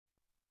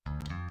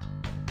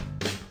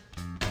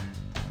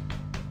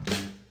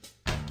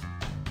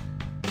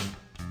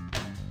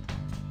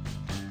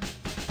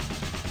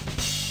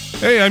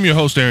Hey, I'm your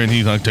host, Aaron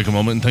Heath. I'd like to take a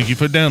moment and thank you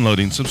for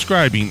downloading,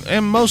 subscribing,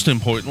 and most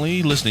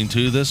importantly, listening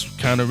to this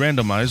kind of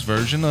randomized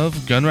version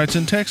of Gun Rights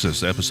in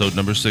Texas, episode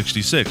number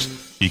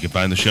 66. You can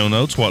find the show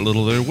notes, what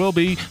little there will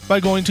be, by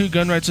going to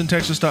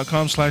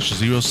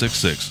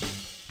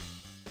gunrightsintexas.com/066.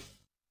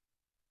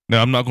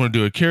 Now, I'm not going to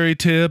do a carry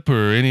tip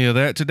or any of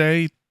that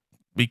today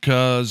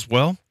because,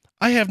 well,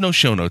 I have no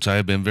show notes. I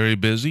have been very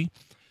busy.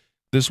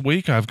 This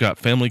week, I've got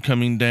family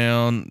coming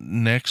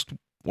down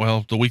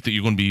the week that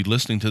you're going to be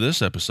listening to this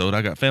episode,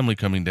 I got family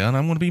coming down.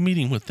 I'm going to be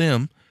meeting with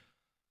them.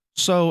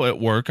 So at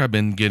work, I've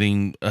been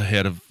getting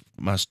ahead of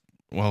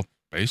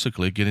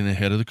basically getting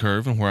ahead of the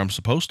curve and where I'm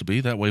supposed to be.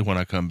 That way, when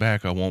I come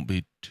back, I won't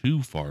be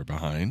too far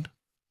behind.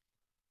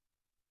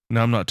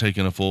 Now, I'm not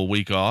taking a full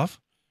week off.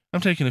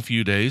 I'm taking a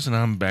few days and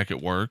I'm back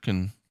at work,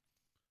 and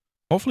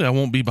hopefully I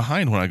won't be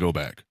behind when I go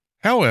back.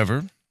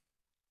 However,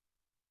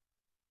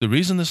 the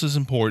reason this is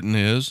important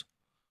is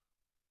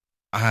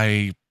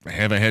I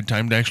haven't had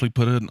time to actually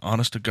put an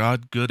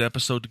honest-to-God good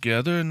episode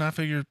together, and I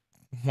figured,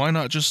 why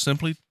not just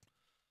simply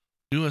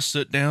do a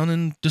sit-down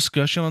and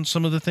discussion on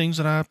some of the things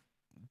that I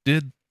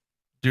did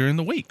during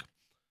the week.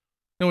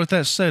 Now, with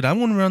that said, I'm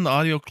going to run the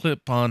audio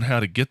clip on how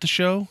to get the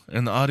show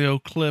and the audio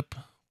clip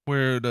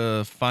where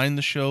to find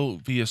the show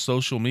via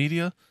social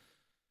media,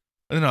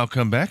 and then I'll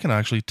come back and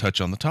actually touch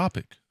on the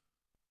topic.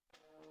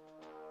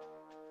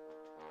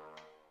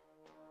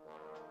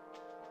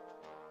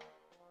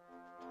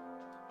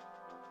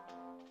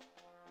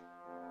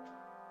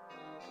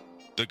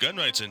 The Gun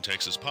Rights in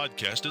Texas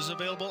podcast is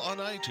available on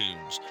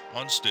iTunes,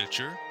 on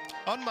Stitcher,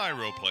 on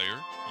MyRoPlayer,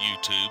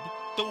 YouTube,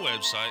 the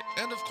website,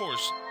 and of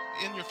course,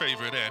 in your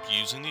favorite app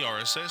using the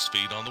RSS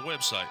feed on the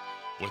website.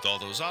 With all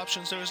those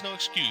options, there is no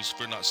excuse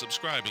for not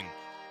subscribing.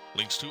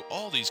 Links to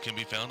all these can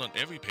be found on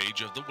every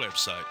page of the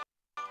website.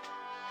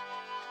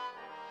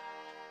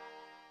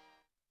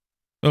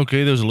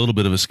 Okay, there's a little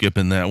bit of a skip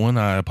in that one.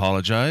 I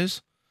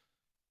apologize.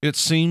 It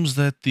seems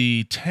that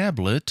the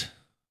tablet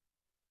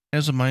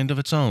has a mind of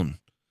its own.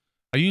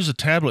 I use a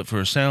tablet for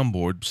a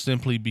soundboard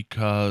simply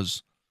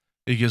because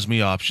it gives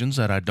me options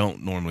that I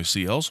don't normally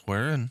see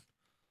elsewhere, and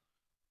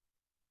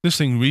this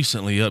thing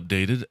recently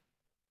updated,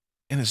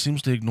 and it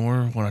seems to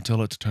ignore when I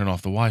tell it to turn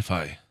off the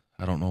Wi-Fi.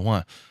 I don't know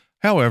why.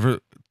 However,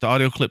 the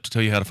audio clip to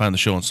tell you how to find the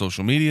show on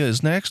social media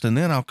is next, and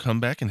then I'll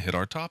come back and hit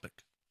our topic.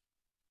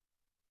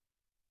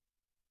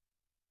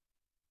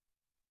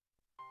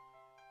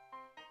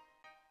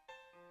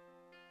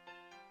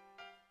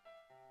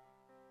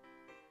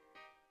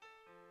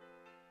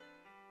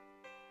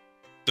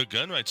 The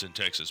Gun Rights in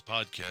Texas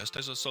podcast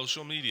has a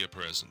social media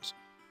presence.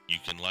 You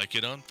can like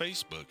it on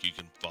Facebook, you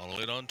can follow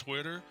it on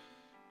Twitter,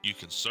 you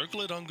can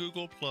circle it on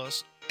Google+,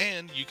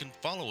 and you can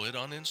follow it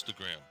on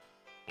Instagram.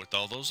 With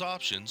all those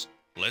options,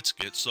 let's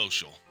get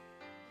social.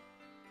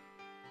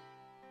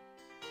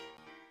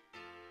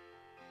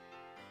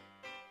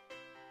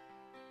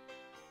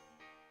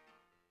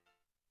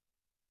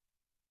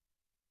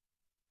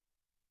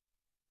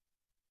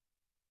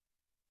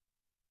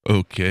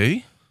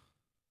 Okay.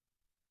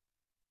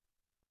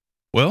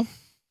 Well,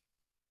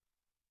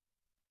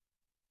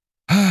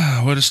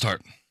 where to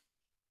start?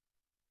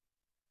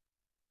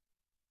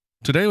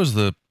 Today was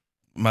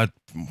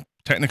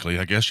technically,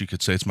 I guess you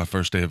could say it's my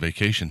first day of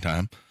vacation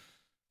time,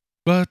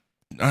 but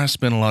I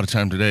spent a lot of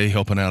time today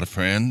helping out a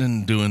friend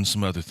and doing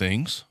some other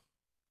things.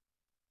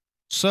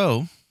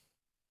 So,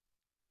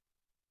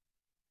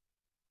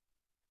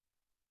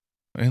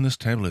 and this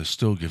tablet is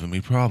still giving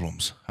me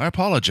problems. I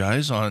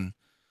apologize on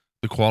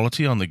the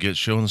quality on the Get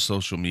Show and the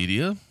social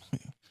media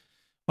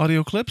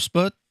audio clips,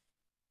 but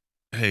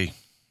hey,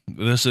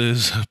 this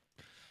is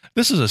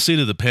a seat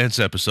of the pants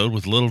episode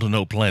with little to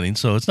no planning,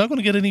 so it's not going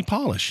to get any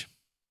polish.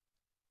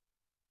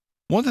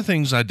 One of the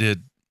things I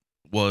did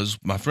was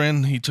my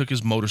friend, he took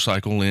his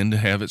motorcycle in to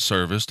have it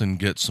serviced and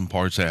get some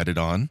parts added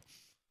on.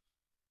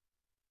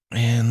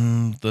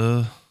 And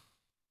the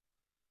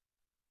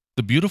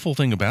beautiful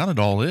thing about it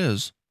all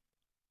is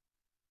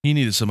he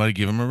needed somebody to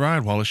give him a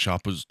ride while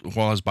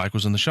his bike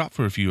was in the shop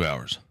for a few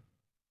hours.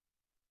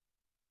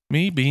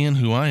 Me being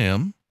who I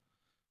am,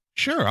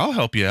 sure, I'll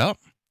help you out.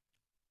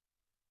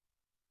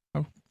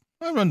 I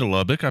run to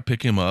Lubbock, I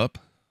pick him up,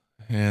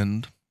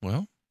 and,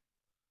 well,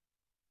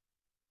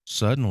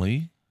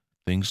 suddenly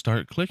things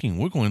start clicking.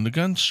 We're going to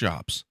gun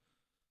shops.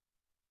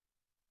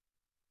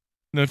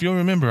 Now, if you'll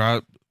remember,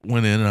 I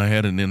went in and I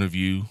had an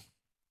interview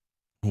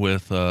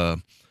with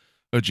a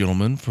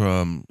gentleman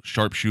from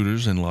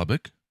Sharpshooters in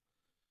Lubbock.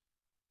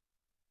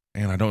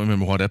 And I don't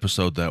remember what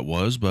episode that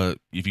was, but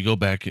if you go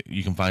back,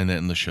 you can find that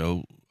in the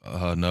show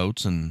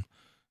notes and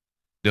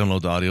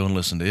download the audio and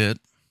listen to it.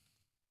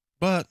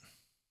 But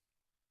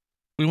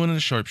we went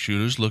into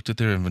Sharpshooters, looked at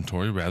their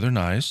inventory, rather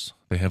nice.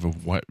 They have a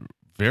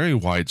very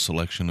wide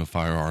selection of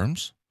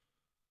firearms.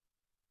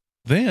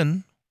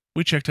 Then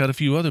we checked out a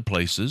few other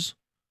places,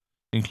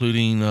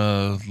 including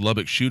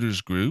Lubbock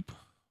Shooters Group,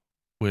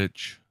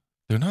 which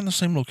they're not in the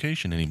same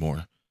location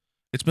anymore.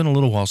 It's been a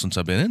little while since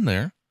I've been in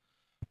there,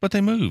 but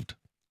they moved.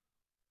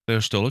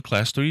 They're still a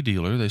Class 3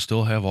 dealer. They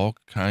still have all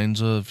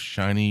kinds of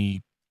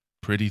shiny,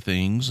 pretty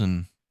things,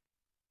 and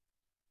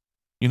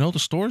The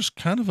store's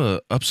kind of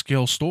a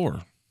upscale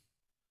store.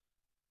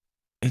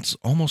 It's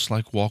almost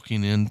like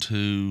walking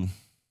into,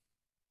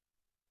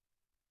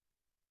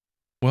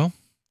 well,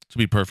 to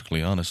be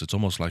perfectly honest, it's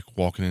almost like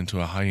walking into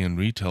a high-end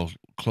retail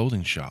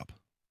clothing shop.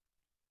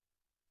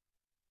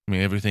 I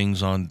mean,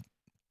 everything's on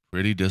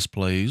pretty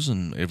displays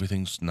and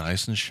everything's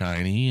nice and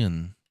shiny,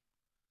 and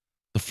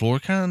the floor,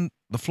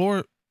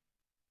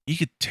 you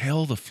could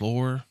tell the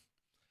floor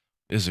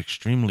is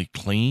extremely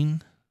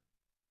clean,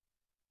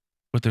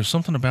 but there's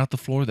something about the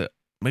floor that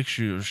makes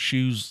your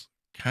shoes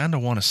kind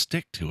of want to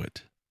stick to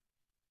it.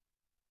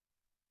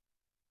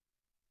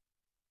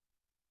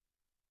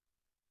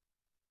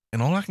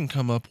 And all I can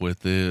come up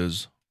with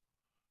is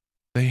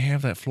they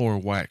have that floor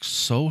waxed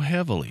so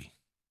heavily,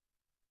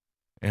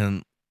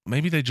 and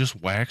maybe they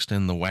just waxed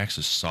and the wax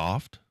is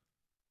soft,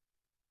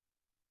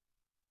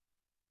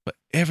 but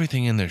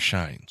everything in there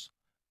shines.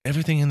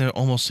 Everything in there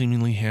almost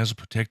seemingly has a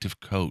protective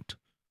coat.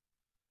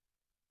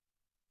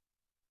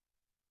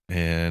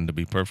 And to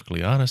be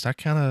perfectly honest, I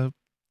kind of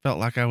felt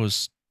like I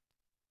was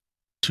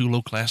too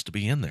low class to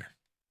be in there.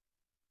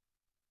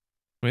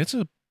 I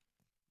mean,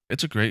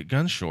 it's a great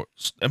gun shop.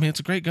 I mean, it's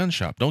a great gun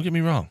shop. Don't get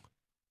me wrong,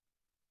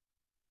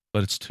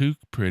 but it's too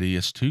pretty,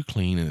 it's too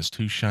clean, and it's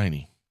too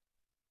shiny.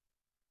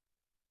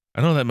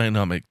 I know that may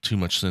not make too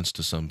much sense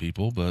to some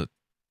people, but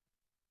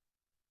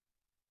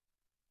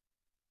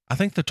I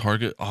think the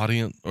target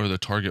audience or the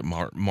target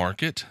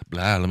market,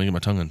 let me get my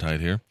tongue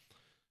untied here,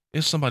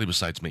 is somebody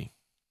besides me.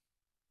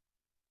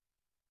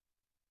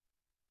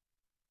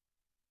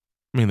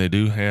 I mean, they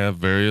do have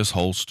various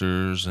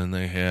holsters, and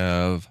they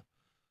have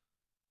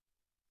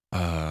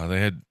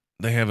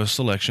they have a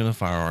selection of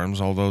firearms,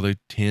 although they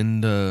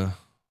tend to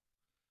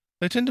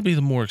be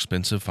the more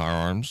expensive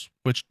firearms,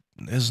 which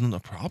isn't a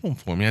problem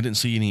for me. I didn't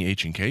see any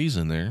H&Ks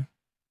in there.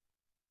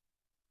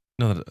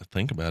 Now that I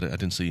think about it, I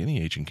didn't see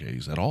any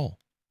H&Ks at all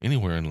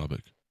anywhere in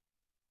Lubbock.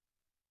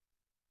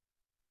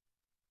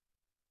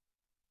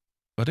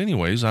 But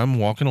anyways, I'm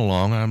walking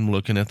along. I'm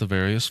looking at the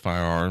various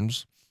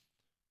firearms.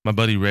 My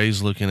buddy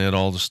Ray's looking at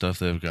all the stuff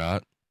they've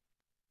got.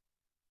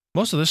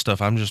 Most of this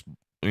stuff, I'm just,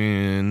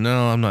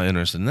 no, I'm not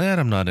interested in that.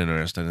 I'm not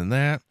interested in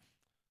that.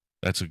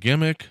 That's a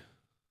gimmick.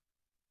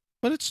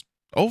 But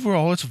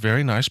overall, it's a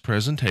very nice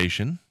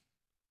presentation.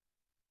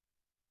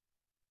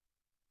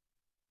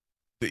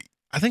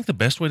 I think the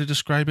best way to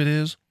describe it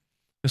is,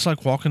 it's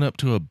like walking up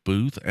to a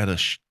booth at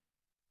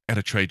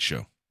a trade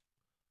show.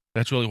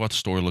 That's really what the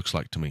store looks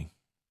like to me.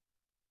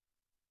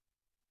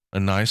 A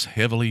nice,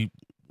 heavily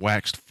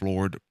waxed,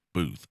 floored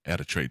booth at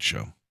a trade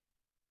show.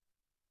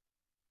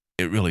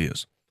 It really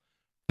is.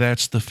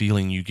 That's the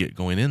feeling you get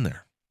going in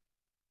there.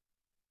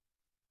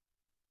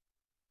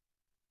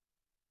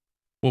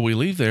 Well, we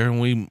leave there and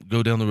we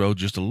go down the road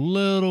just a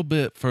little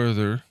bit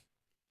further,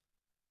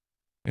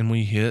 and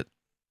we hit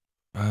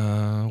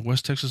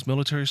West Texas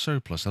Military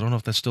Surplus. I don't know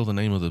if that's still the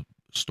name of the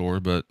store,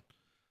 but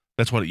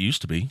that's what it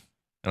used to be,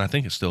 and I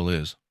think it still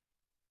is.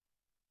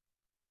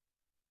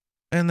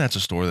 And that's a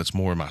store that's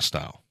more my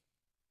style.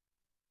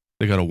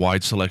 They got a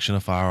wide selection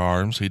of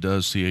firearms. He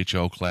does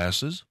CHL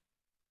classes,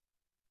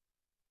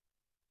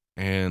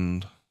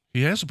 and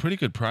he has a pretty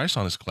good price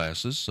on his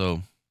classes,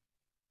 so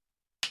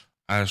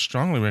I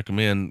strongly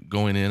recommend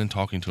going in and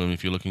talking to him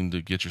if you're looking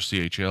to get your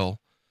CHL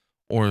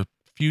or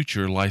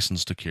future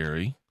license to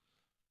carry.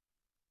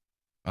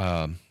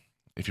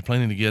 If you're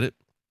planning to get it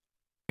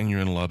and you're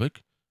in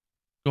Lubbock,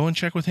 go and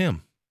check with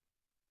him.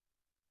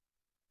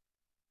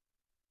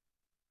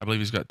 I believe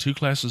he's got 2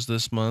 classes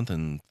this month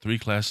and 3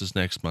 classes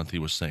next month, he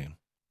was saying.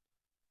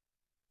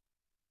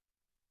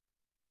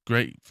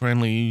 Great,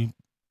 friendly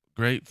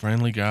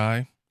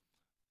guy.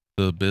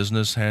 The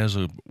business has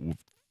a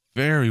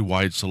very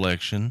wide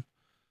selection.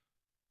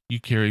 You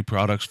carry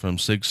products from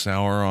Sig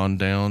Sauer on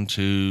down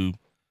to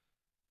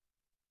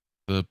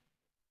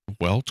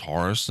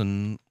Taurus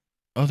and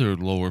other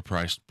lower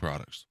priced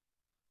products.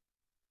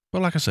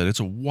 But like I said, it's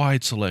a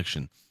wide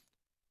selection.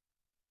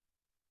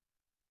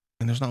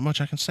 And there's not much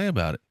I can say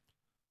about it.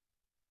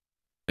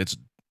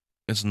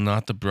 It's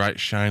not the bright,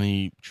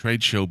 shiny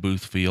trade show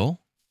booth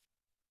feel.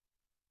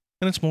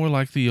 And it's more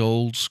like the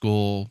old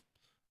school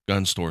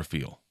gun store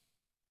feel.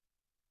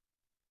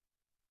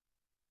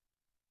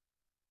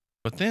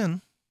 But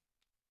then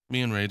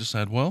me and Ray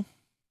decide, well,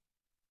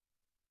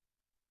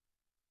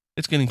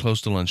 it's getting close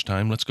to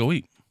lunchtime. Let's go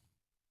eat.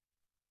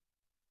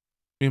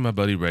 Me and my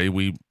buddy Ray,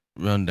 we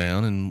run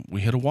down and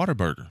we hit a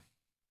Whataburger.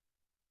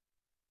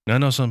 Now, I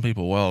know some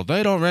people, well,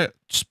 they don't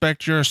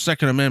respect your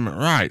Second Amendment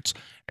rights.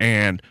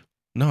 And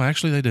no,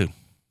 actually they do.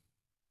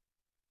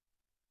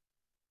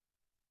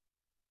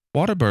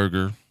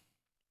 Whataburger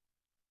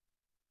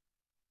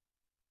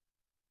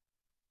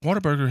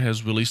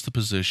has released the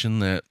position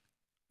that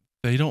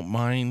they don't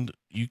mind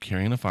you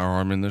carrying a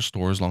firearm in their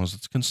store as long as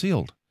it's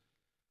concealed.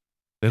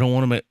 They don't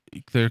want to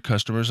make their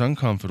customers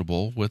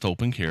uncomfortable with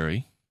open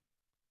carry.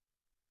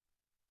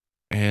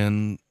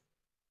 And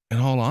in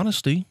all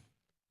honesty,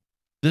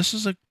 this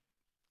is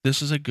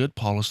a good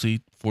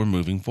policy for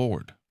moving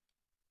forward.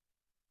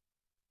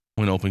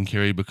 When open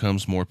carry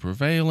becomes more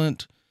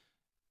prevalent,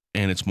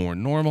 and it's more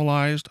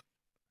normalized,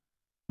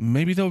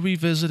 maybe they'll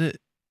revisit it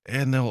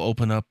and they'll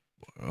open up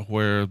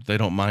where they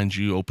don't mind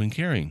you open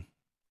carrying.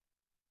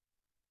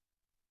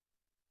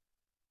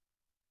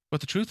 But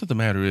the truth of the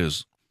matter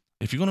is,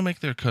 if you're going to make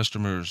their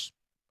customers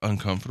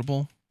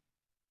uncomfortable,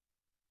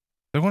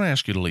 they're going to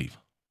ask you to leave.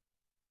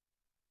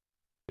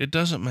 It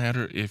doesn't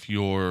matter if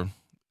you're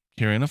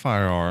carrying a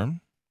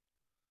firearm,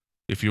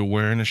 if you're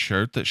wearing a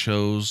shirt that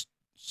shows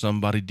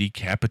somebody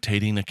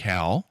decapitating a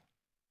cow,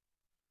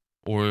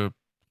 or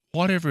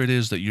whatever it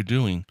is that you're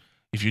doing.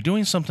 If you're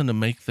doing something to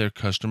make their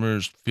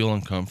customers feel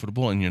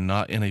uncomfortable and you're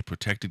not in a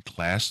protected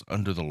class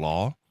under the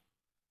law,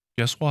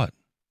 guess what?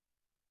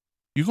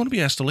 You're going to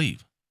be asked to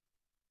leave.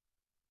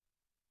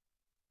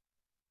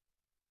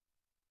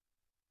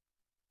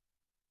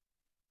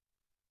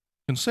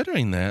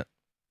 Considering that,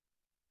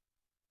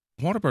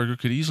 Whataburger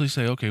could easily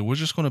say, okay, we're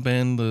just going to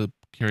ban the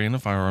carrying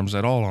of firearms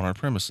at all on our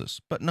premises.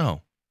 But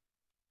no.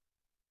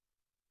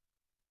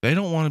 They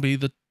don't want to be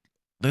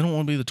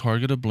the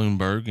target of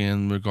Bloomberg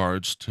in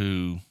regards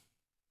to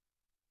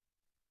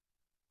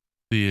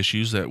the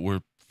issues that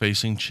we're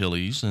facing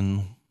Chili's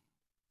and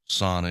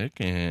Sonic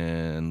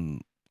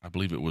and I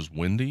believe it was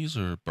Wendy's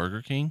or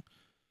Burger King.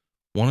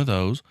 One of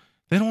those.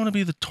 They don't want to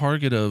be the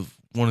target of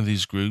one of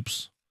these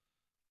groups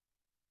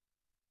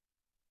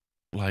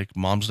like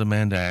Moms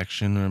Demand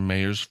Action or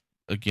Mayors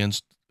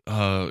Against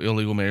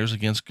Illegal Mayors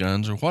Against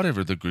Guns or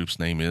whatever the group's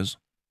name is.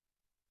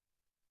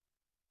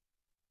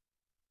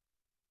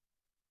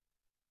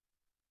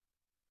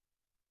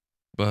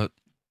 But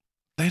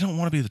they don't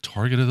want to be the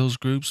target of those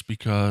groups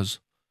because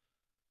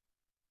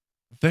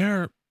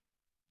they're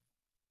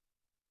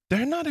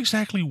not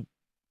exactly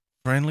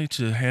friendly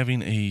to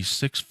having a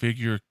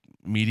six-figure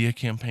media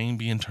campaign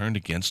being turned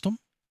against them.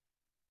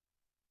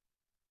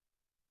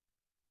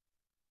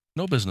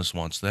 No business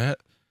wants that.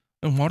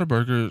 And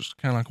Whataburger's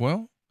kind of like,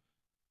 well,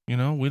 we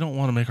don't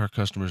want to make our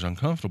customers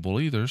uncomfortable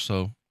either,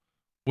 so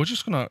we're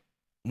just not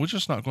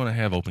going to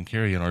have open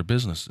carry in our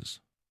businesses.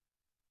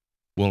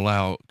 We'll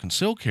allow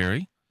concealed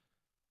carry,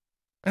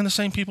 and the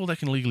same people that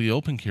can legally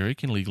open carry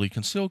can legally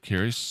conceal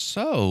carry.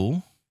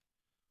 So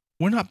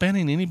we're not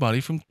banning anybody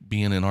from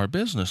being in our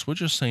business. We're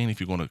just saying if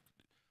you're going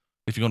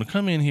to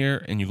come in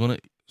here and you're going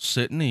to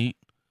sit and eat,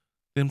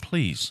 then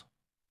please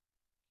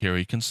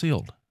carry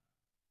concealed.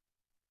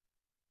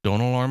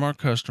 Don't alarm our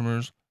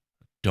customers.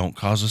 Don't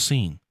cause a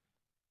scene.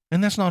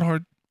 And that's not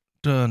hard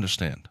to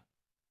understand.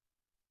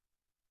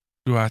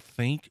 Do I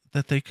think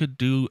that they could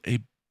do a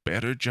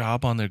better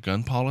job on their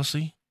gun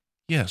policy?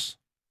 Yes.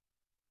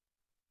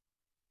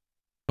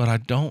 But I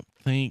don't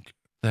think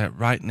that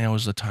right now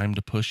is the time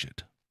to push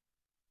it.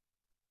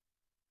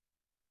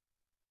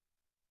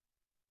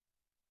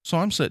 So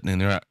I'm sitting in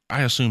there.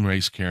 I assume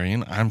Ray's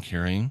carrying. I'm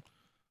carrying.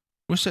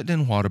 We're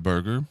sitting in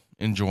Whataburger,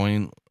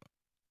 enjoying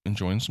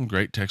some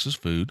great Texas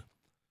food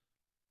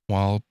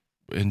while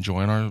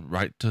enjoying our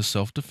right to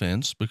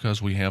self-defense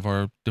because we have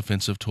our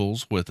defensive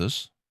tools with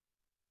us.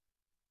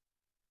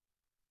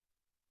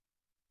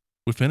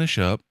 We finish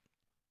up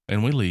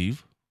and we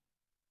leave.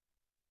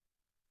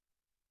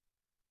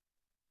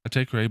 I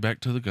take Ray back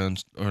to the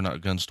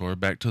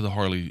back to the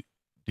Harley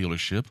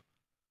dealership.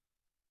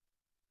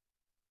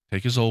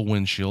 Take his old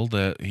windshield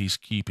that he's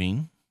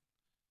keeping.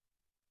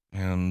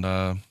 And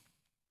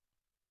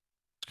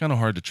it's kind of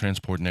hard to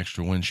transport an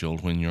extra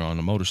windshield when you're on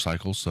a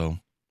motorcycle, so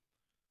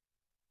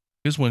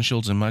his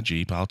windshield's in my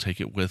Jeep. I'll take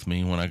it with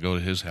me when I go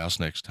to his house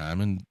next time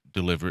and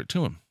deliver it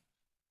to him.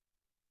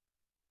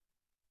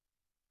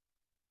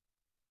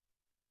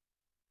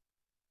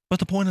 But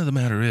the point of the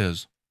matter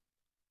is,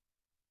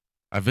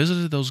 I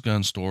visited those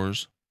gun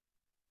stores,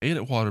 ate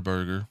at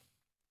Whataburger,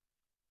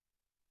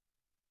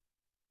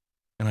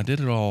 and I did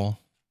it all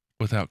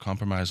without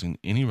compromising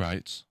any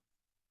rights.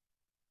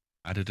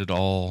 I did it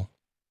all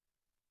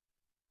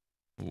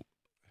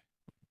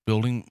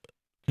building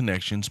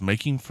connections,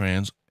 making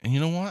friends. And you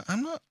know what?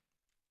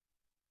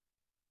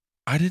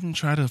 I didn't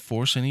try to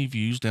force any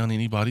views down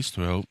anybody's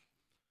throat.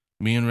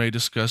 Me and Ray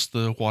discussed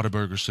the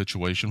Whataburger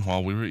situation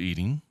while we were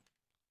eating.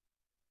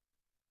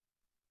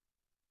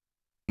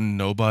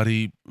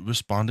 Nobody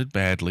responded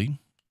badly.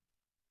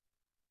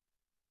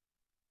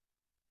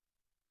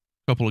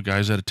 A couple of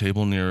guys at a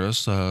table near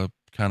us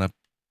kind of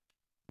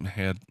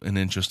had an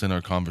interest in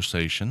our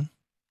conversation.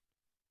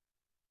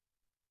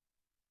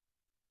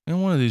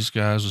 And one of these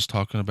guys was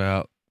talking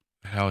about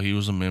how he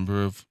was a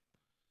member of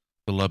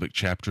the Lubbock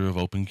chapter of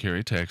Open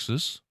Carry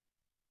Texas.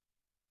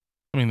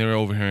 I mean, they were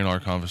overhearing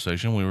our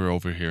conversation. We were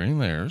overhearing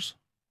theirs.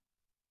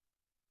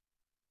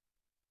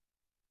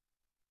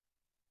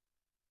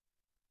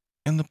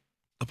 And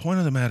the point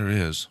of the matter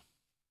is,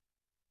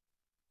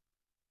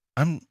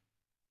 I'm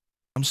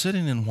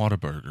sitting in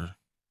Whataburger.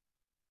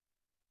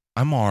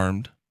 I'm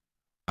armed.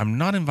 I'm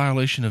not in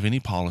violation of any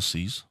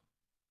policies.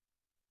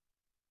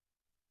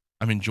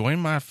 I'm enjoying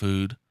my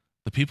food.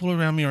 The people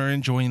around me are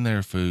enjoying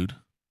their food.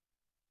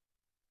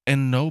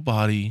 And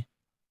nobody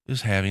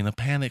is having a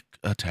panic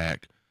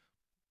attack.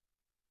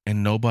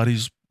 And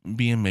nobody's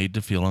being made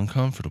to feel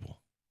uncomfortable.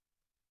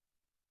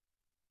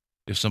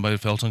 If somebody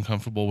felt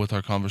uncomfortable with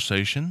our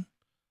conversation,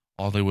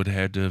 all they would have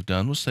had to have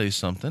done was say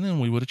something and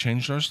we would have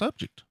changed our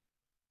subject.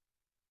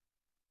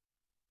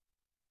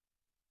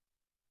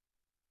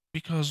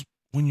 Because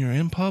when you're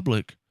in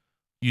public,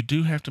 you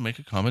do have to make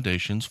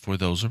accommodations for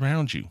those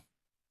around you.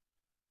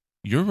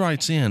 Your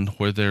rights end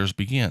where theirs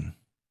begin.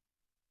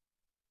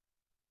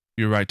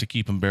 Your right to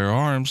keep and bear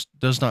arms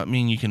does not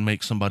mean you can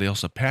make somebody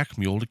else a pack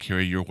mule to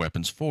carry your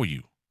weapons for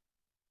you.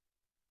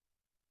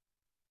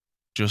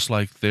 Just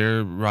like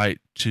their right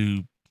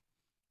to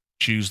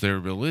choose their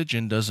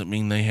religion doesn't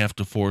mean they have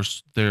to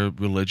force their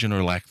religion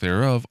or lack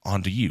thereof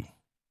onto you.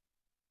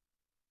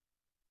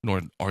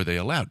 Nor are they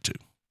allowed to.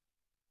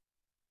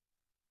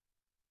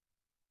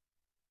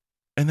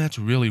 And that's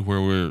really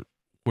where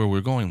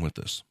we're going with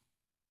this.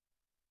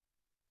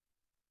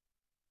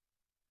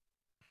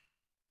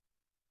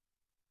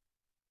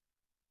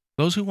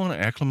 Those who want to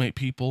acclimate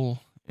people,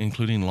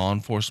 including law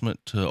enforcement,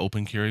 to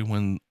open carry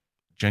when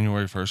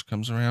January 1st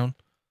comes around,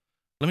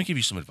 let me give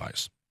you some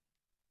advice.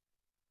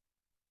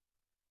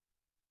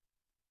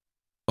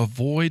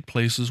 Avoid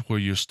places where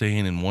you're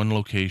staying in one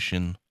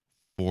location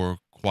for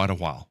quite a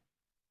while.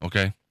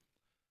 Okay?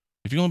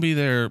 If you're going to be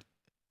there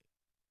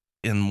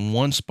in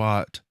one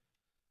spot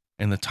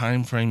and the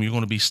time frame you're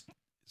going to be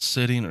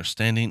sitting or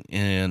standing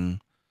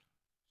in,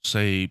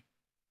 say,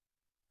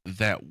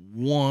 that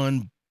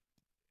one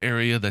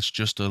area that's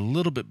just a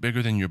little bit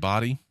bigger than your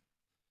body,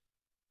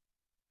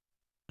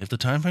 if the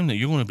time frame that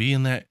you're going to be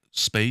in that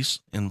space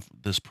in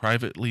this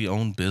privately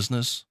owned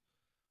business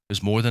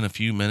is more than a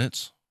few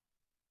minutes,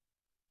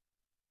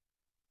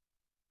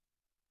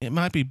 it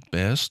might be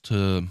best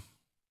to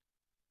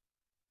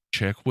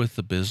check with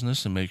the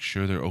business and make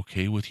sure they're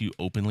okay with you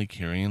openly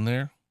carrying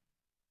there.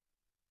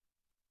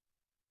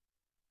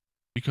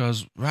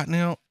 Because right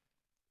now,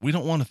 we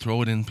don't want to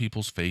throw it in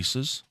people's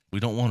faces. We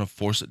don't want to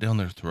force it down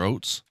their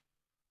throats.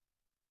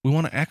 We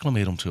want to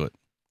acclimate them to it.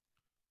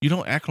 You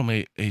don't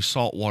acclimate a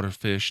saltwater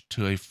fish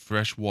to a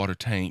freshwater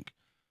tank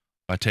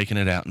by taking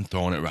it out and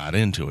throwing it right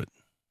into it.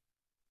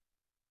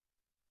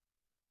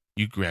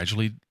 You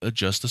gradually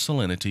adjust the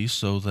salinity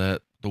so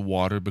that the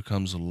water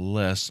becomes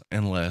less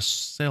and less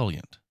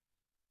salient.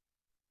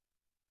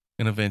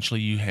 And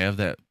eventually you have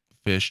that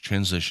fish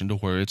transition to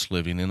where it's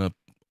living in a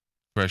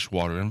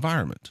freshwater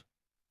environment.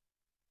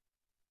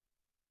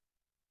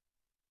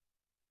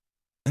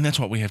 And that's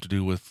what we have to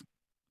do with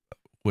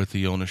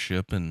the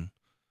ownership and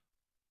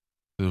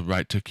the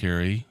right to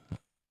carry.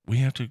 We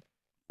have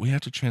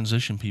to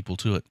transition people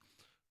to it.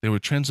 They were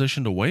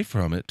transitioned away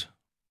from it,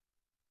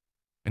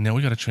 and now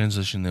we got to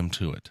transition them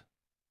to it.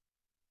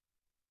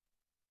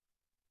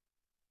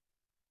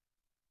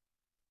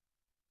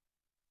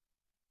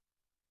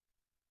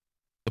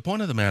 The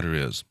point of the matter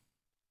is,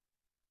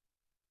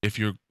 if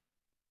you're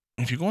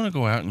going to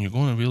go out and you're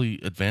going to really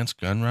advance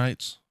gun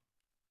rights,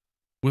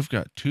 we've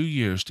got 2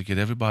 years to get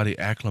everybody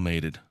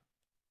acclimated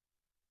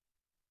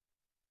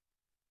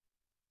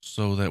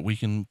so that we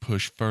can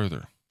push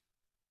further.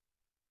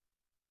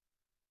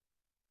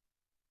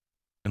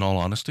 In all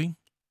honesty,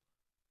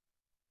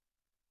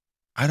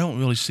 I don't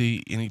really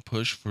see any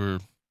push for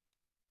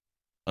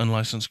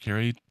unlicensed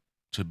carry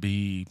to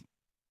be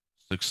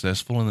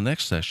successful in the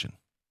next session.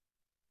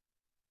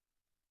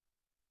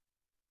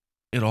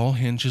 It all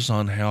hinges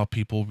on how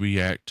people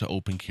react to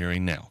open carry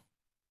now.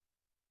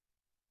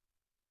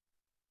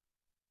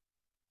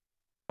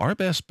 Our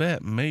best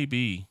bet may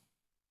be,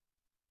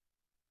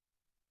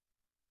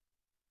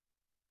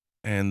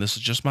 and this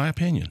is just my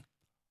opinion,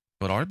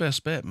 but our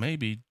best bet may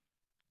be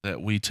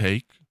that we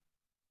take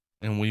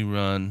and we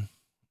run,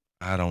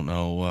 I don't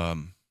know,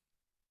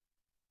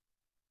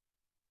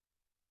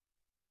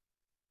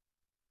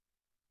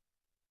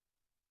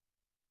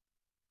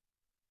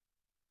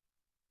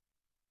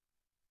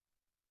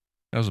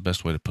 that was the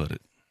best way to put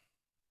it.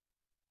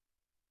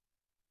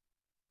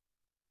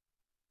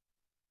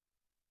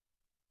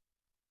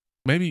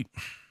 Maybe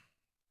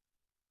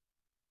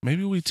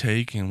we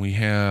take and we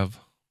have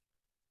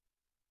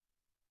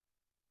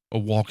a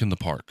walk in the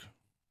park.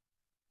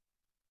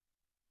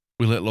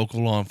 We let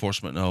local law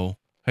enforcement know,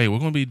 hey, we're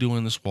going to be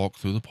doing this walk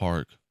through the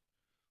park,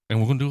 and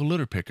we're going to do a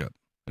litter pickup,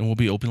 and we'll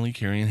be openly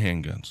carrying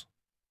handguns.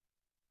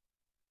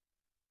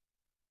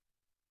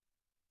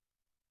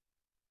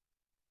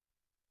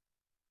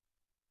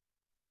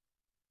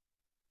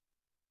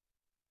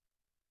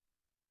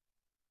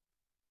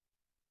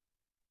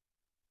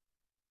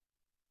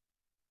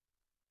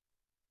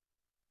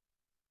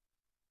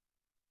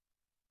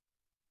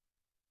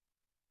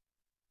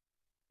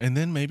 And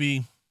then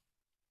maybe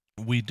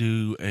we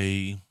do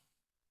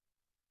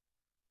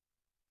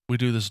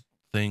this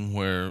thing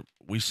where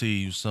we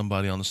see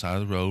somebody on the side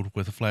of the road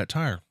with a flat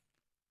tire.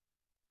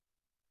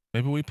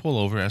 Maybe we pull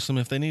over, ask them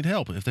if they need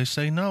help. If they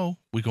say no,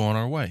 we go on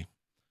our way.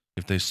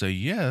 If they say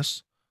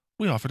yes,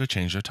 we offer to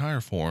change their tire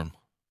for them.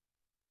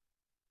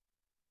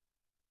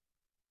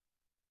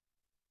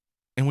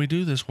 And we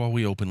do this while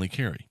we openly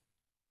carry.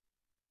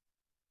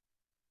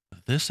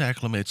 This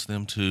acclimates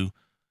them to,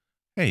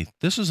 hey,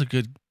 this is a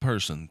good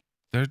person.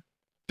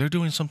 They're they're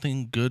doing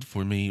something good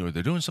for me or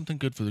they're doing something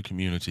good for the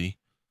community,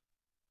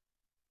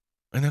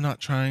 and they're not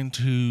trying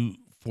to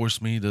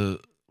force me to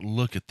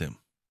look at them.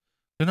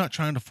 They're not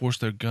trying to force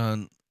their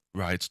gun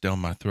rights down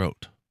my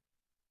throat.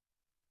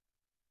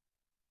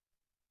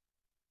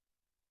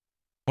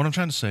 What I'm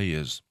trying to say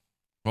is,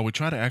 while we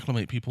try to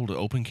acclimate people to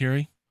open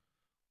carry,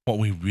 what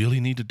we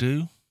really need to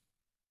do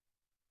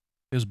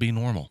is be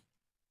normal.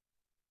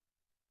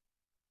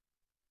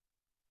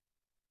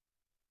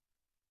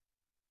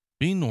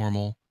 Be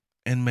normal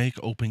and make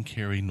open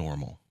carry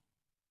normal.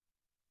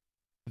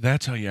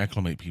 That's how you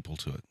acclimate people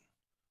to it.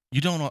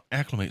 You don't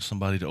acclimate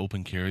somebody to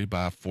open carry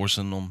by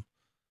forcing them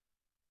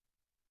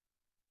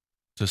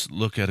to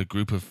look at a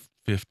group of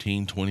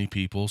 15, 20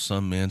 people,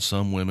 some men,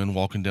 some women,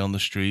 walking down the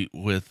street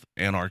with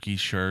anarchy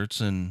shirts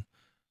and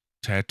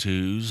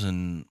tattoos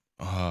and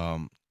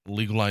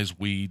legalized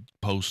weed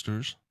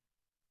posters.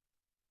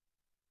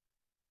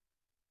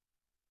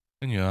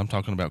 And yeah, I'm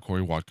talking about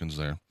Corey Watkins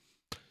there.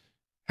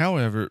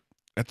 However,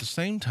 at the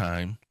same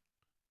time,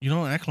 you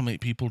don't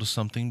acclimate people to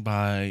something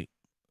by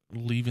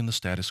leaving the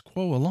status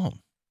quo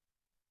alone.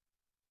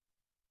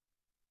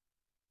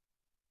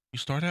 You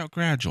start out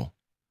gradual,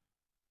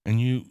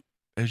 and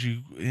as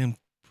you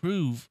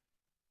improve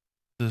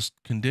the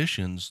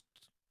conditions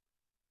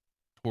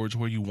towards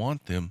where you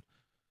want them,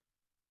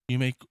 you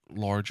make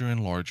larger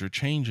and larger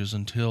changes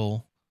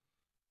until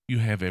you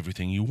have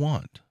everything you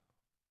want.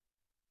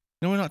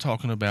 Now, we're not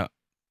talking about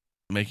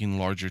making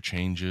larger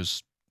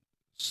changes,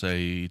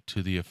 say,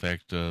 to the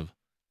effect of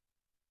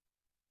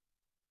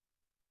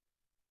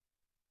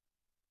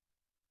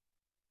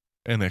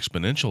an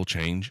exponential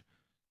change.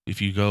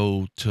 If you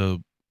go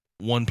to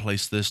one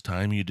place this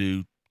time, you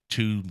do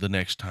 2 the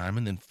next time,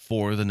 and then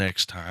 4 the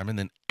next time, and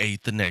then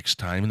 8 the next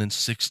time, and then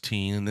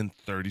 16, and then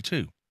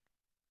 32.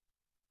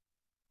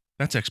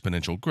 That's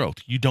exponential growth.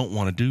 You don't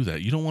want to do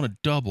that. You don't want to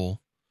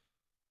double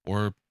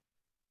or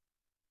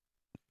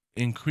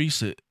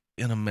increase it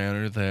in a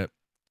manner that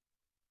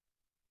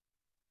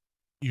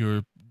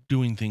you're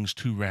doing things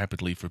too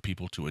rapidly for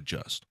people to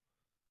adjust.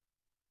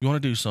 You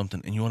want to do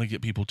something and you want to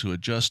get people to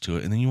adjust to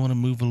it, and then you want to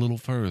move a little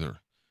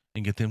further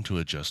and get them to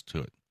adjust to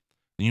it.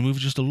 And you move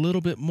just a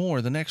little bit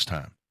more the next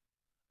time,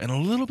 and a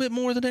little bit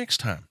more the next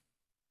time.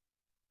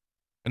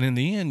 And in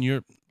the end,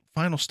 your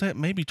final step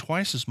may be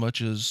twice as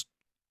much as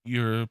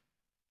your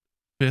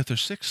 5th or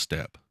 6th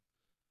step.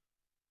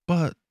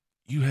 But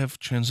you have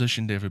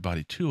transitioned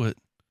everybody to it,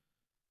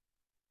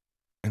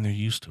 and they're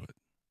used to it.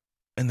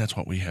 And that's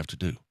what we have to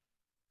do.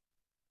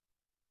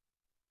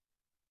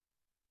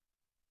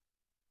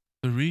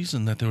 The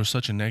reason that there was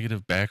such a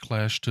negative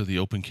backlash to the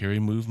open carry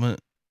movement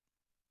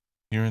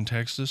here in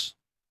Texas,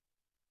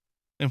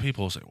 and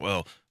people will say,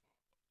 well,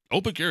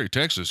 open carry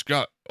Texas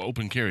got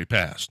open carry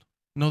passed.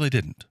 No, they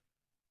didn't.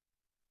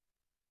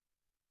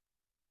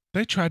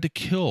 They tried to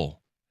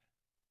kill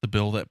the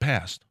bill that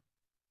passed.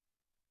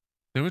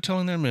 They were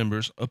telling their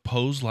members,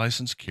 oppose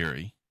licensed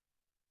carry,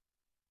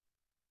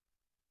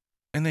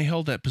 and they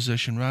held that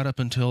position right up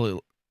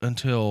until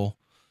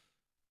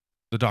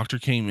the doctor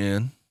came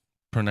in,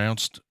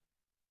 pronounced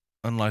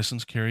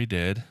unlicensed carry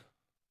dead,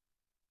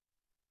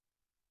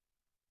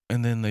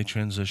 and then they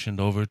transitioned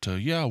over to,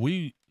 yeah,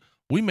 we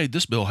made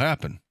this bill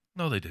happen.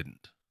 No, they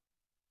didn't.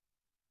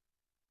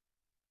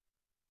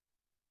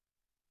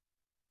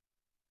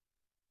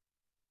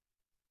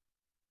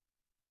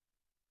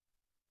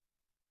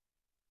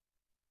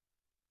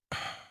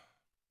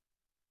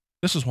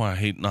 This is why I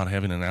hate not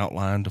having an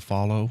outline to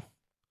follow,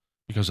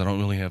 because I don't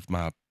really have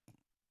my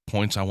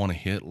points I want to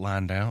hit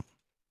lined out.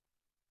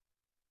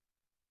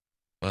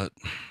 But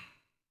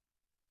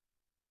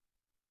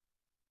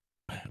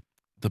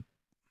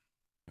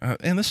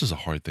and this is a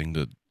hard thing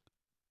to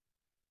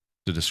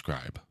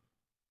describe.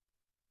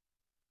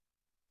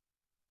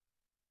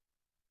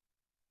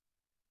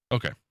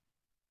 Okay.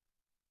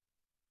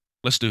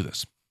 Let's do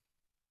this.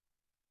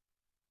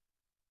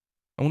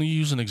 I want to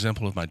use an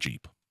example of my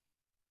Jeep.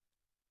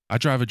 I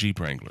drive a Jeep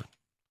Wrangler.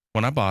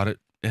 When I bought it,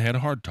 it had a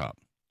hard top.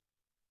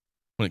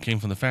 When it came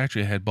from the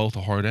factory, it had both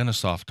a hard and a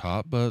soft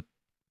top, but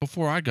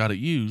before I got it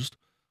used,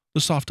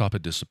 the soft top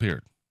had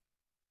disappeared.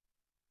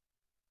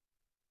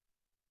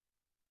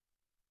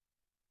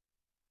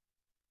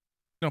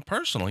 Now,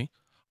 personally,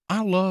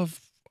 I love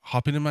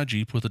hopping in my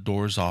Jeep with the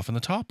doors off and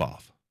the top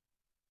off.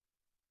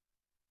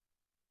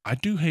 I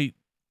do hate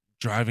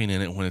driving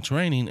in it when it's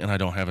raining and I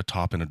don't have a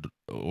top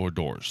or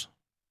doors.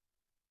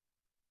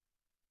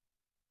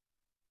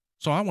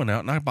 So I went out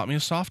and I bought me a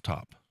soft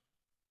top.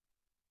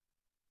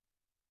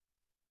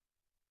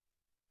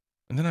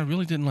 And then I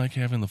really didn't like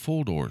having the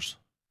full doors.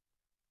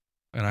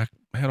 And I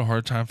had a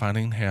hard time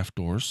finding half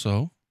doors,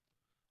 so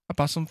I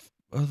bought some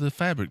of the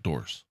fabric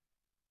doors.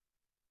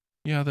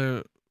 Yeah,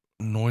 they're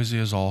noisy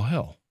as all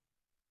hell.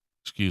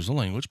 Excuse the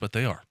language, but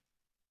they are.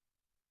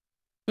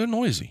 They're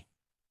noisy.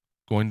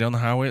 Going down the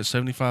highway at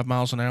 75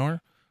 miles an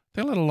hour,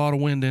 they let a lot of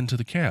wind into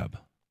the cab.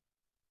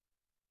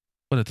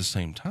 But at the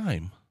same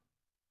time,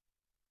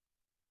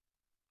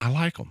 I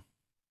like them.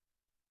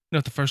 You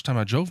know, the first time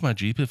I drove my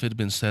Jeep, if it had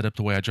been set up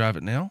the way I drive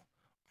it now,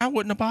 I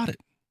wouldn't have bought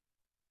it.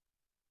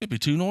 It'd be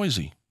too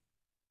noisy.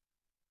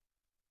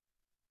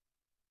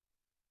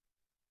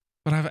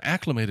 But I've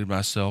acclimated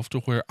myself to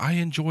where I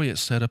enjoy it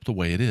set up the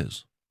way it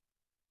is.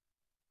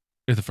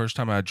 If the first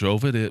time I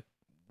drove it,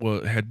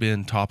 had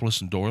been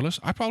topless and doorless,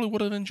 I probably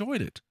would have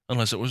enjoyed it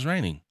unless it was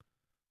raining.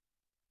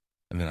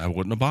 And then I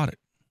wouldn't have bought it.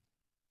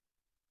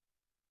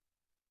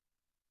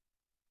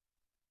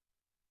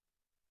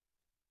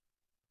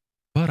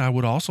 But I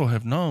would also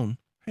have known,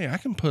 hey, I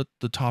can put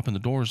the top and the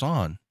doors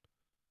on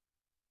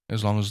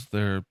as long as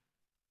they're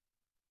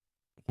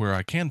where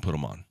I can put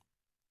them on.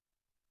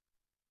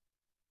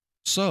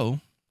 So,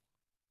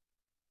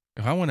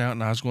 if I went out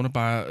and I was going to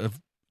buy a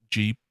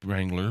Jeep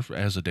Wrangler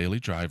as a daily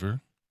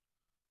driver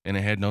and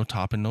it had no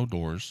top and no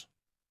doors,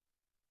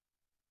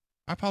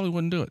 I probably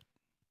wouldn't do it.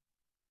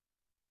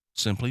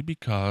 Simply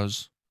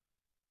because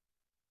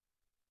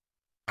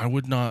I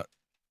would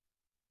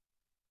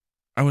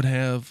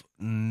have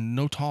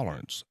no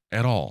tolerance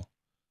at all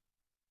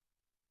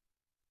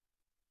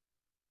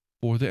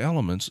for the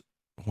elements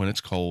when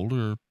it's cold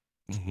or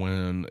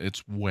when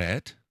it's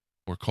wet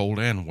or cold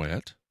and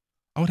wet.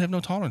 I would have no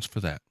tolerance for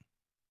that.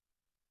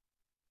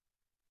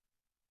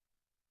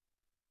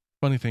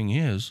 Funny thing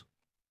is,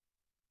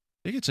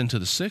 it gets into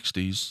the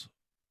 60s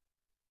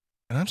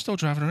and I'm still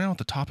driving around with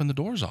the top and the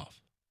doors off.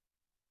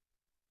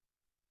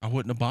 I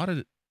wouldn't have bought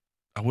it.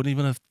 I wouldn't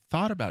even have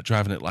thought about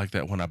driving it like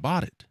that when I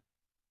bought it.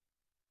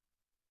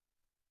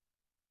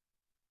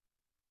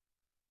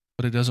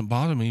 But it doesn't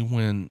bother me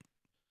when,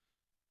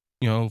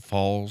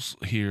 fall's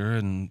here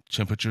and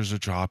temperatures are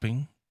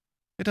dropping.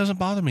 It doesn't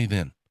bother me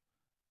then.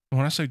 And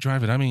when I say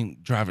drive it, I mean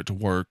drive it to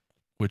work,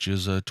 which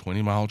is a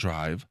 20-mile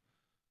drive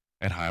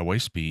at highway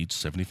speeds,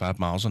 75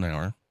 miles an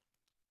hour.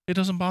 It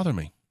doesn't bother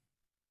me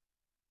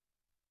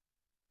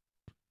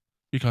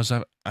because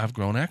I've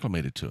grown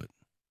acclimated to it.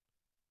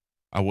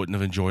 I wouldn't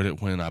have enjoyed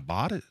it when I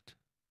bought it,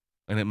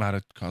 and it might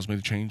have caused me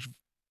to change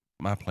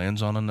my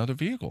plans on another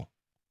vehicle.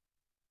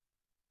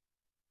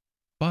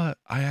 But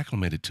I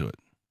acclimated to it.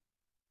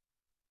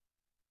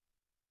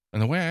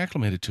 And the way I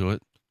acclimated to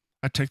it,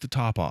 I'd take the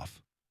top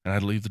off and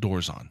I'd leave the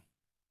doors on.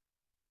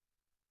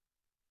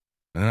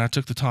 And then I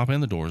took the top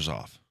and the doors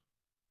off.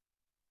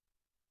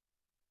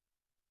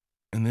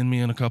 And then me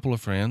and a couple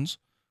of friends,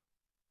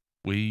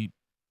 we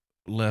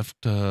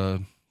left,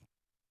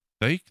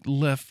 they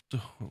left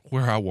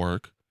where I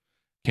work,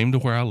 came to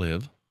where I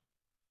live.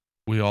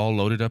 We all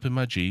loaded up in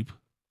my Jeep.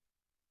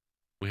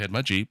 We had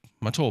my Jeep,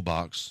 my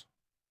toolbox.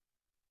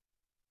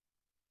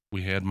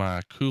 We had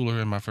my cooler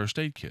and my first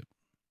aid kit.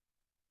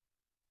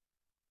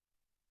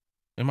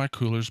 And my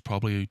cooler's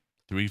probably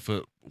 3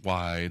 foot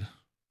wide,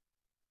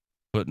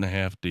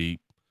 1.5 feet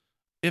deep.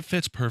 It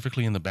fits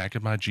perfectly in the back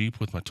of my Jeep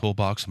with my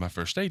toolbox and my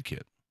first aid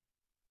kit.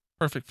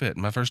 Perfect fit.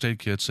 My first aid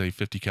kit's a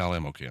 50 cal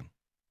ammo can.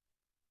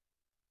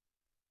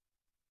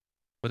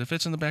 But it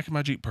fits in the back of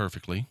my Jeep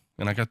perfectly.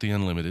 And I got the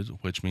Unlimited,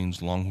 which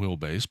means long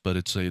wheelbase, but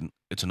it's an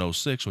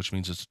 06, which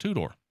means it's a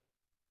 2-door,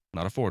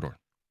 not a 4-door.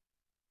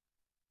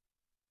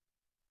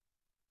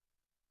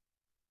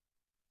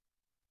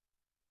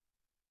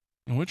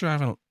 And we're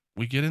driving,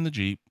 we get in the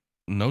Jeep,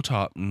 no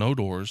top, no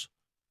doors.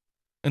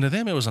 And to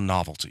them, it was a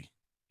novelty.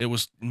 It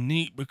was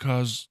neat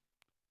because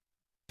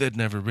they'd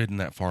never ridden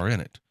that far in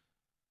it.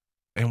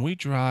 And we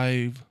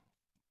drive,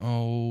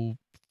 4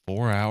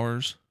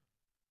 hours.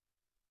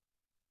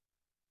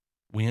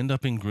 We end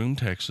up in Groom,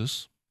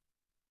 Texas.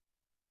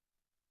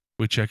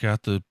 We check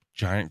out the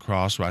giant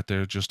cross right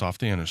there just off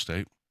the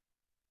interstate.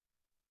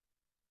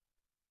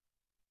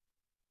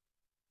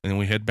 And then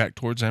we head back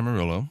towards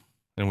Amarillo.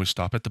 And we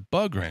stop at the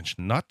Bug Ranch,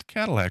 not the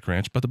Cadillac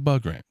Ranch, but the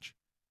Bug Ranch.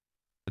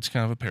 It's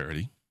kind of a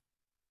parody.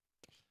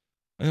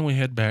 And then we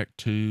head back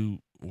to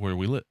where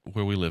we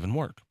live and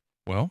work.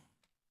 Well,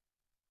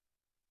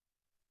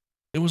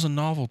 it was a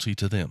novelty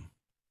to them.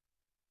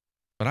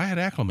 But I had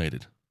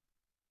acclimated.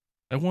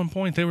 At one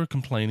point, they were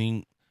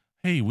complaining,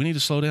 hey, we need to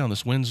slow down.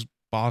 This wind's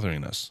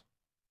bothering us.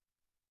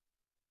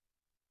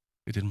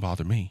 It didn't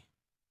bother me.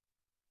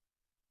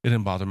 It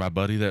didn't bother my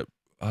buddy that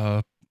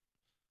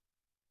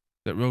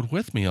rode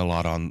with me a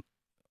lot on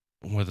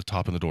with the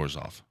top and the doors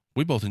off.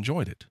 We both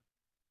enjoyed it.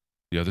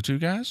 The other two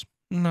guys,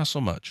 not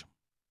so much.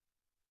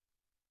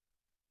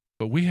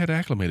 But we had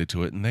acclimated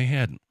to it and they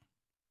hadn't.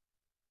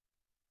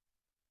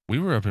 We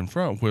were up in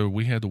front where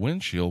we had the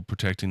windshield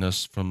protecting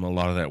us from a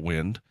lot of that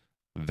wind.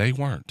 They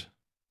weren't.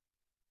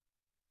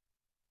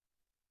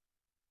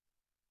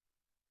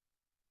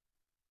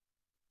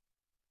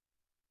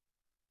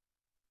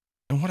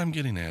 And what I'm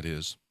getting at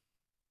is,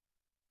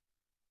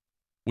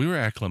 we were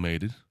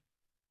acclimated,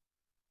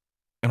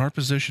 and our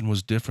position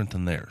was different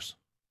than theirs.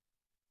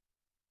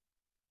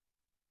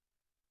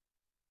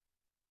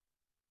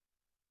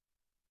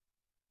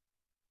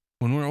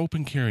 When we're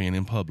open carrying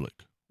in public,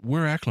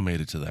 we're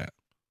acclimated to that.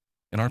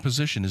 And our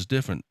position is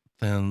different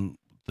than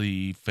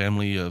the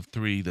family of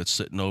 3 that's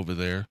sitting over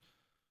there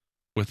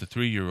with the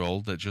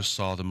 3-year-old that just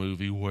saw the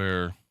movie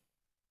where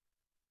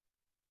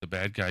the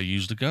bad guy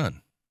used a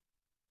gun.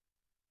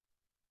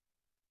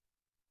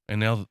 And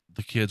now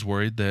the kid's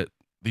worried that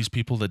these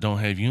people that don't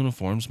have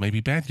uniforms may be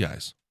bad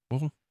guys.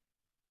 Well,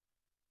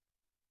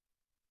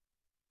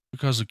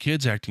 because the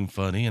kid's acting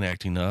funny and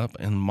acting up,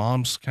 and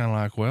mom's kind of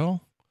like,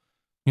 well,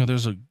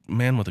 there's a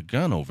man with a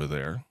gun over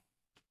there.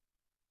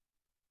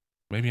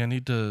 Maybe I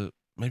need to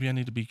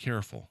be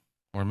careful,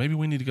 or maybe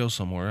we need to go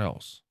somewhere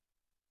else.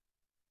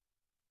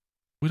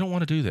 We don't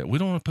want to do that. We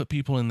don't want to put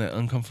people in that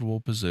uncomfortable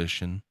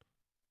position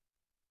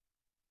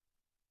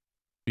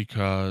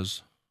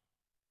because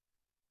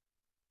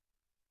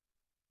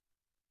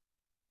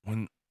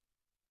when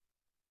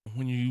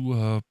when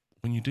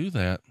you do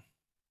that,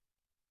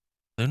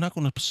 they're not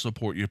going to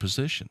support your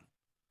position.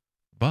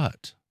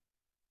 But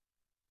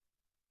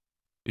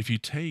if you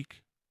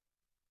take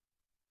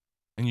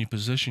and you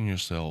position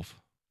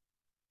yourself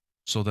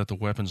so that the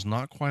weapon's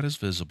not quite as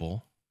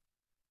visible,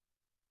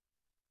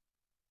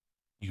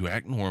 you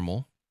act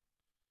normal.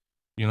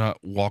 You're not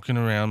walking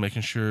around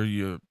making sure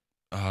you're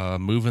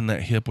moving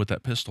that hip with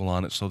that pistol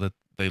on it so that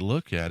they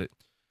look at it,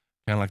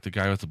 kind of like the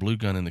guy with the blue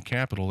gun in the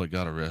Capitol that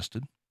got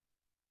arrested.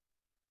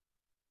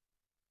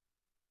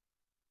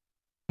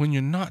 When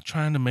you're not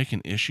trying to make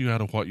an issue out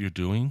of what you're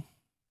doing,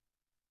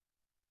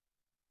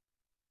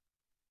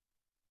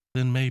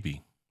 then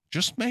maybe,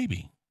 just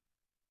maybe,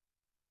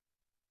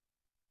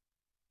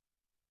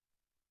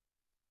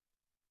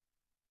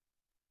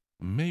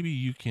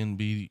 you can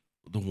be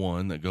the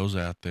one that goes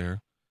out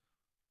there,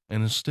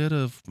 and instead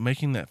of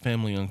making that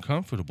family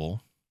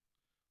uncomfortable,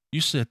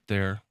 you sit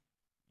there,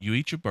 you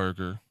eat your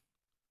burger.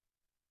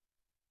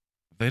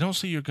 They don't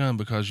see your gun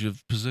because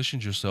you've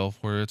positioned yourself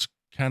where it's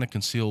kind of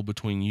concealed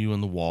between you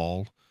and the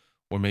wall,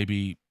 or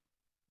maybe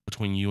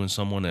between you and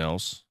someone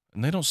else,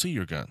 and they don't see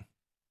your gun.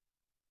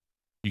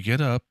 You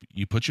get up,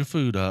 you put your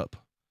food up,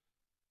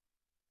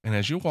 and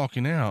as you're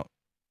walking out,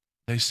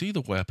 they see the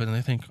weapon and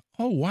they think,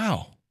 oh,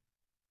 wow,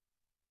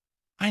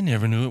 I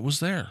never knew it was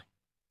there.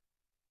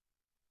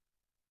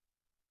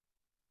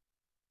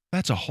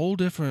 That's a whole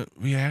different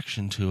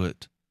reaction to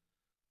it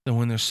than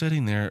when they're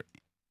sitting there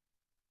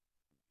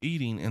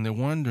eating and they're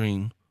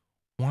wondering,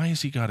 why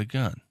has he got a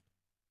gun?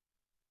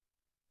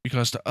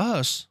 Because to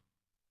us,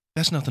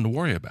 that's nothing to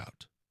worry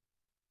about.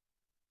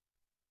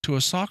 To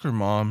a soccer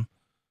mom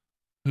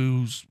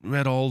who's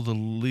read all the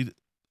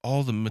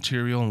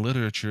material and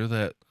literature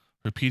that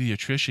her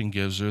pediatrician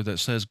gives her that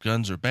says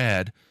guns are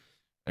bad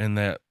and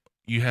that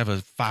you have a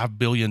 5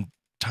 billion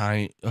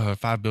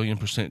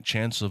 %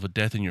 chance of a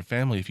death in your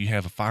family if you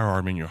have a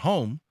firearm in your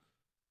home,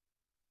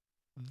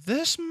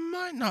 this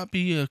might not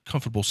be a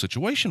comfortable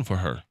situation for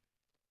her.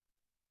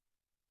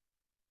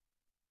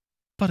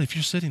 But if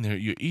you're sitting there,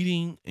 you're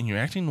eating and you're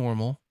acting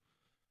normal,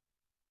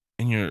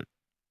 and your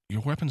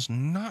weapon's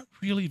not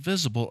really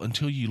visible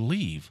until you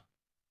leave,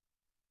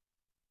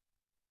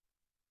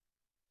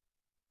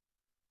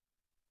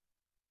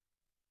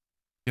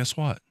 guess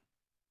what?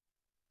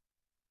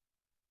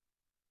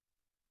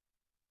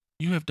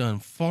 You have done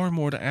far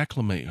more to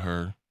acclimate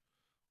her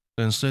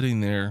than sitting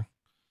there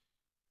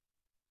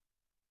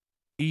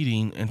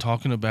eating and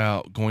talking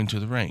about going to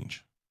the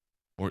range,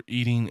 or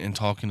eating and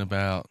talking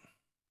about,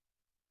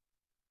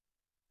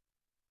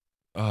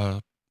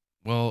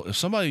 well, if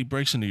somebody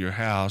breaks into your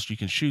house, you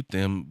can shoot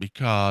them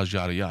because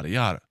yada, yada,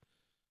 yada.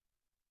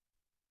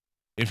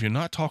 If you're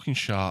not talking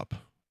shop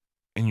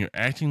and you're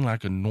acting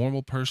like a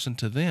normal person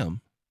to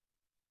them,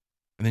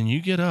 and then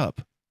you get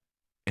up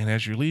and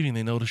as you're leaving,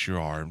 they notice you're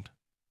armed,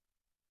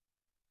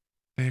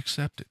 they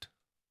accept it.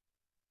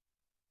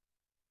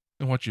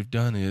 And what you've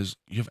done is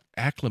you've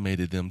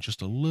acclimated them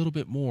just a little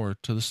bit more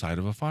to the sight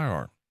of a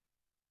firearm.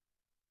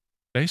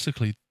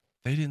 Basically,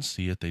 they didn't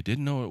see it. They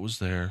didn't know it was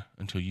there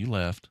until you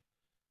left.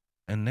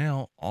 And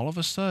now, all of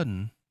a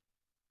sudden,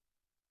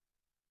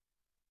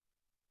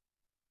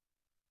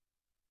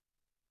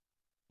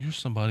 you're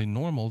somebody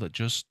normal that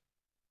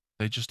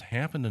they just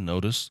happen to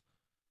notice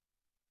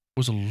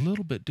was a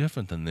little bit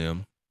different than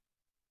them,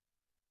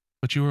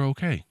 but you were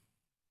okay.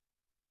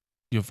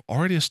 You've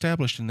already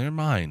established in their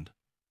mind,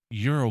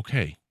 you're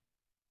okay.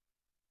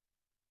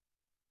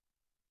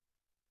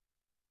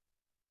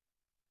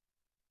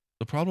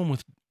 The problem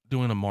with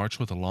doing a march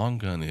with a long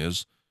gun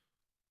is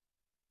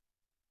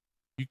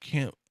you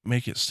can't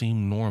make it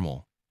seem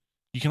normal.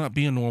 You cannot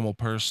be a normal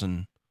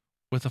person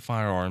with a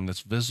firearm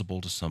that's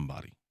visible to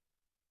somebody,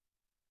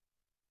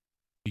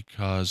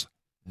 because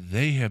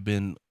they have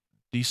been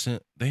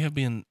decent. They have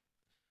been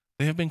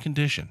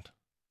conditioned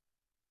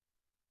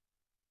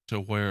to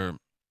where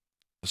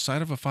the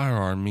sight of a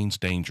firearm means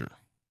danger.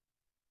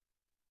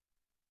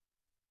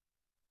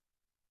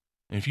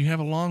 And if you have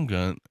a long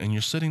gun and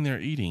you're sitting there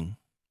eating,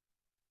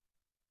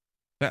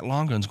 that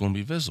long gun's going to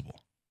be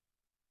visible.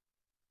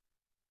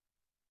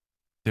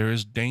 There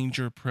is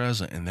danger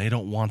present, and they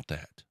don't want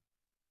that.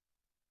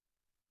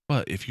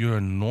 But if you're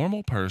a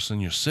normal person,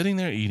 you're sitting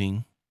there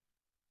eating,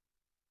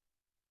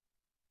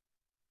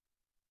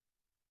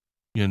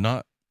 you're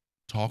not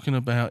talking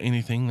about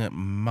anything that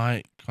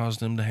might cause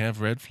them to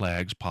have red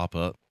flags pop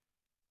up,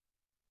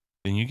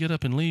 then you get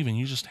up and leave and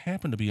you just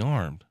happen to be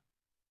armed.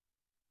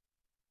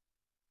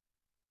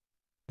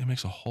 It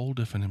makes a whole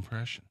different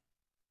impression.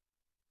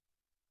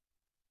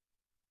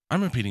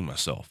 I'm repeating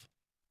myself.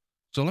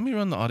 So let me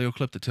run the audio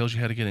clip that tells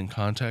you how to get in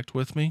contact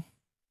with me.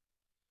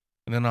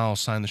 And then I'll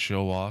sign the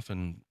show off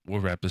and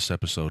we'll wrap this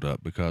episode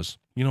up because,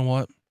 you know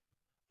what?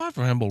 I've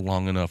rambled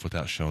long enough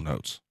without show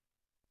notes.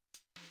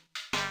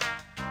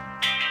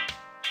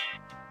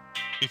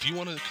 If you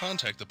want to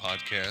contact the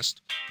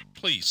podcast,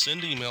 please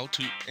send email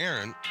to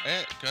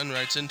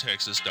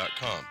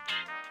aaron@gunrightsintexas.com.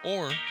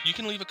 Or you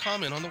can leave a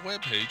comment on the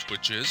webpage,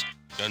 which is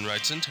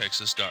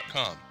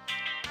gunrightsintexas.com.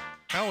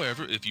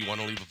 However, if you want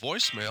to leave a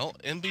voicemail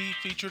and be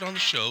featured on the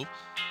show,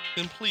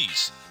 then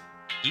please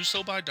do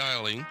so by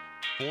dialing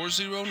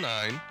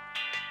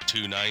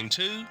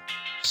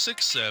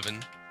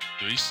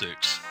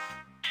 409-292-6736.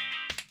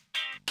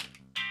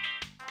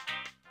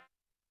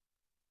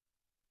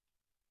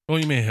 Well,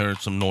 you may have heard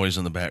some noise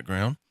in the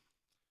background.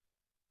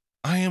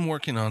 I am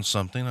working on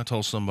something. I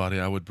told somebody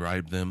I would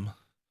bribe them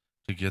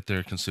to get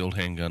their concealed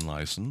handgun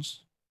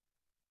license.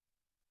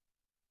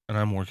 And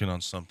I'm working on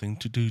something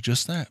to do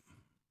just that.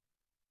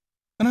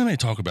 And I may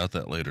talk about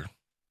that later.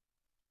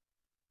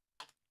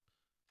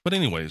 But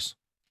anyways,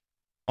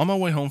 on my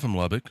way home from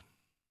Lubbock,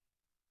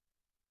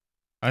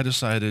 I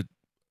decided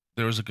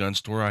there was a gun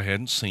store I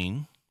hadn't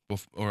seen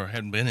or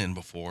hadn't been in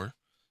before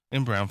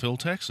in Brownfield,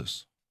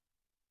 Texas.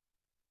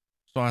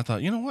 So I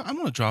thought, you know what? I'm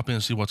going to drop in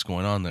and see what's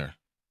going on there.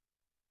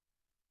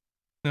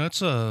 Now,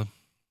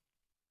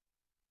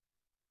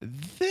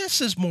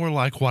 this is more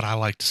like what I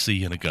like to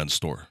see in a gun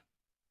store.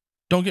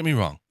 Don't get me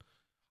wrong.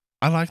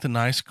 I like the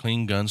nice,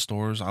 clean gun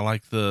stores. I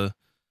like the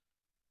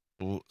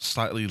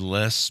slightly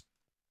less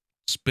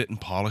spit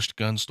and polished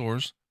gun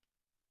stores.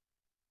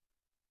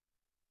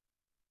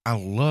 I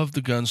love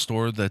the gun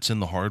store that's in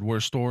the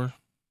hardware store.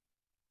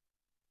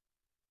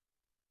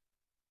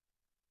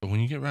 But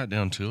when you get right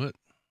down to it,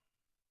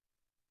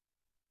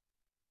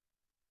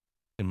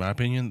 in my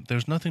opinion,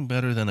 there's nothing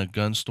better than a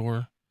gun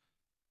store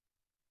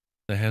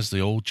that has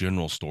the old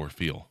general store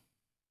feel.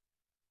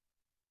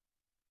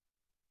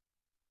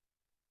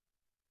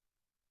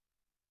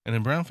 And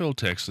in Brownfield,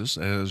 Texas,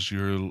 as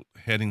you're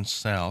heading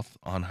south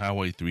on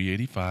Highway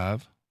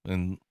 385,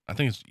 and I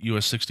think it's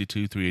US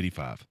 62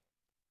 385,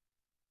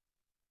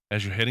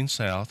 as you're heading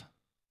south,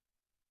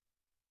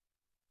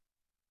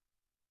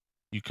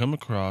 you come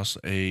across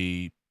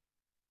a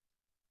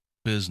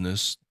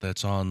business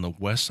that's on the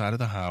west side of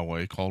the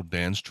highway called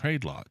Dan's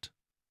Trade Lot.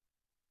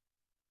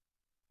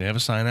 They have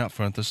a sign out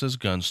front that says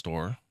gun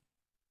store.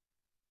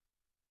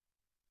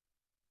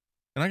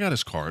 And I got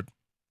his card.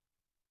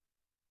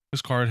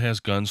 His card has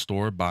gun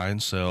store, buy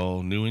and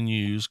sell, new and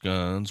used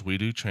guns, we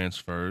do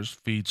transfers,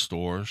 feed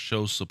store,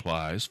 show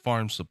supplies,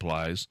 farm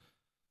supplies,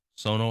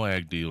 Sono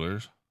ag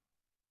dealers.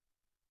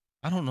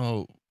 I don't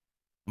know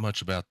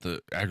much about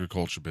the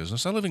agriculture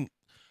business. I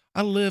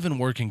live and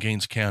work in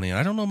Gaines County, and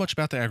I don't know much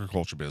about the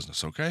agriculture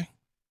business, okay?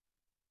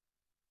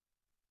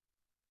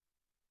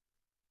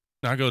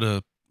 Now, I go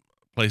to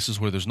places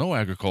where there's no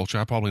agriculture,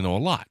 I probably know a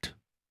lot.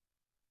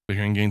 But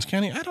here in Gaines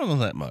County, I don't know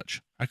that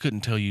much. I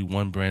couldn't tell you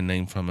one brand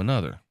name from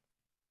another.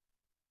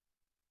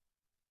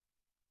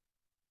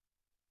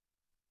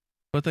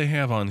 But they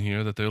have on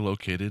here that they're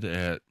located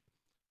at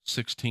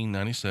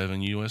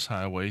 1697 U.S.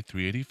 Highway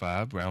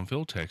 385,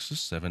 Brownfield, Texas,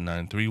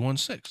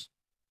 79316.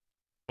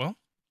 Well,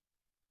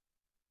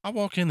 I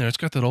walk in there. It's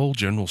got that old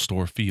general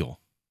store feel.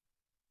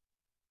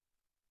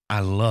 I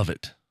love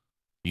it.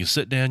 You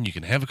sit down, you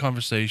can have a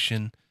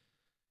conversation.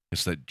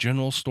 It's that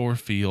general store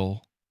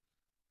feel.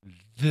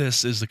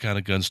 This is the kind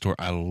of gun store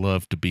I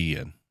love to be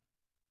in.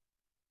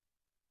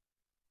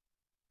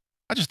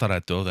 I just thought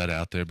I'd throw that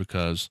out there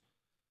because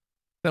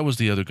that was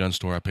the other gun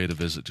store I paid a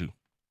visit to.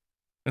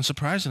 And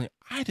surprisingly,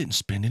 I didn't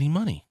spend any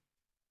money.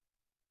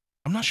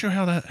 I'm not sure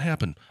how that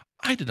happened.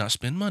 I did not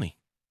spend money.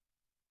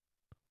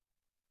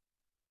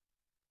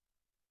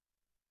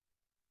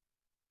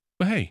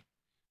 But hey,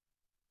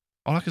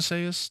 all I can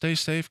say is stay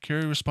safe,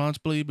 carry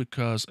responsibly,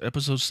 because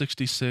episode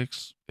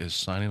 66 is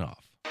signing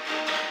off.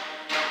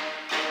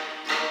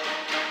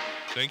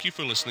 Thank you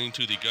for listening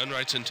to the Gun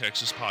Rights in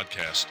Texas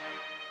podcast.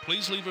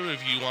 Please leave a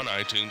review on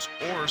iTunes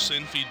or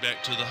send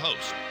feedback to the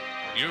host.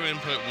 Your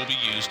input will be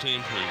used to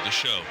improve the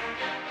show.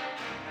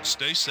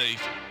 Stay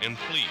safe and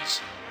please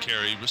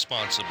carry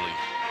responsibly.